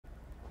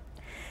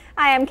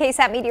Hi, I'm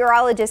KSAT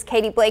meteorologist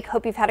Katie Blake.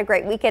 Hope you've had a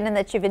great weekend and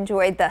that you've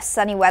enjoyed the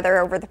sunny weather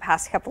over the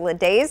past couple of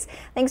days.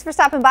 Thanks for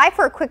stopping by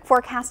for a quick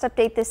forecast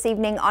update this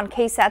evening on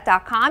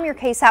KSAT.com, your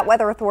KSAT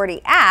Weather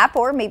Authority app,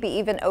 or maybe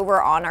even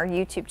over on our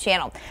YouTube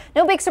channel.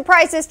 No big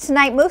surprises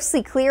tonight,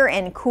 mostly clear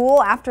and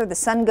cool after the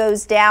sun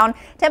goes down.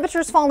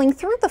 Temperatures falling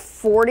through the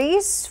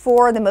 40s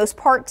for the most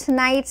part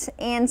tonight,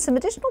 and some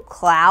additional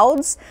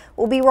clouds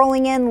will be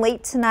rolling in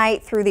late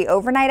tonight through the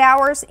overnight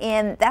hours,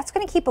 and that's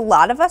going to keep a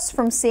lot of us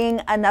from seeing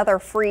another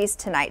freeze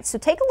tonight. So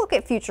take a look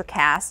at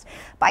Futurecast.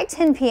 By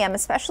 10 p.m.,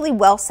 especially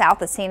well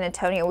south of San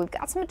Antonio, we've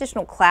got some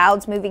additional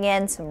clouds moving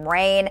in, some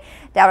rain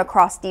down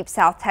across deep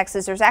south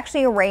Texas. There's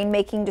actually a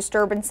rain-making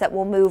disturbance that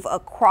will move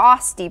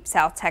across deep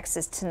south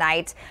Texas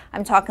tonight.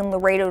 I'm talking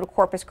Laredo to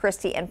Corpus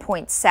Christi and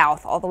points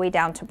south all the way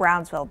down to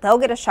Brownsville. They'll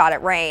get a shot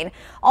at rain.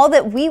 All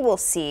that we will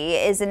see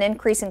is an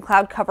increase in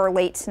cloud cover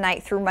late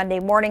tonight through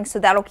Monday morning, so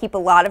that'll keep a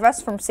lot of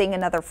us from seeing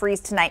another freeze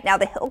tonight. Now,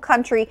 the hill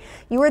country,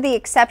 you are the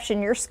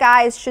exception. Your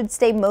skies should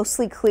stay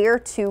mostly clear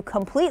to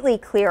completely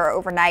clear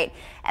overnight,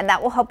 and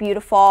that will help you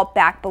to fall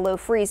back below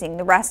freezing.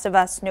 The rest of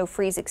us, no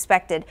freeze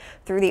expected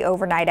through the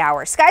overnight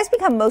hours. Skies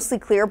become mostly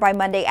clear by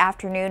Monday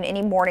afternoon.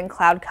 Any morning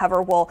cloud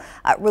cover will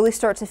really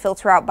start to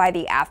filter out by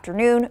the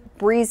afternoon.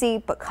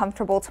 Breezy but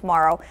comfortable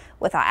tomorrow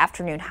with our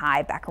afternoon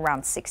high back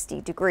around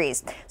 60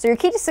 degrees. So your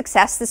key to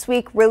success this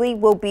week really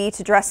will be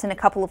to dress in a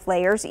couple of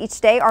layers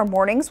each day. Our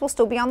mornings will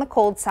still be on the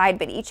cold side,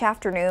 but each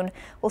afternoon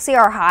we'll see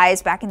our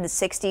highs back in the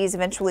 60s,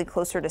 eventually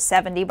closer to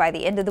 70 by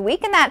the end of the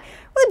week, and that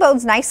really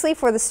bodes nicely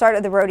for the start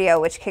of the rodeo,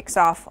 which kicks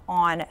off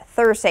on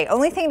Thursday.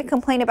 Only thing to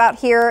complain about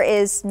here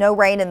is no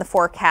rain in the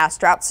forecast.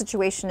 Drought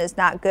situation is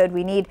not good.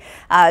 We need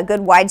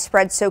good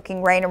widespread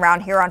soaking rain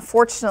around here.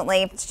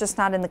 Unfortunately, it's just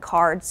not in the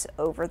cards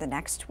over the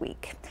next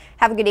week.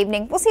 Have a good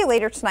evening. We'll see you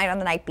later tonight on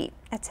the Night Beat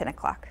at 10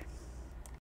 o'clock.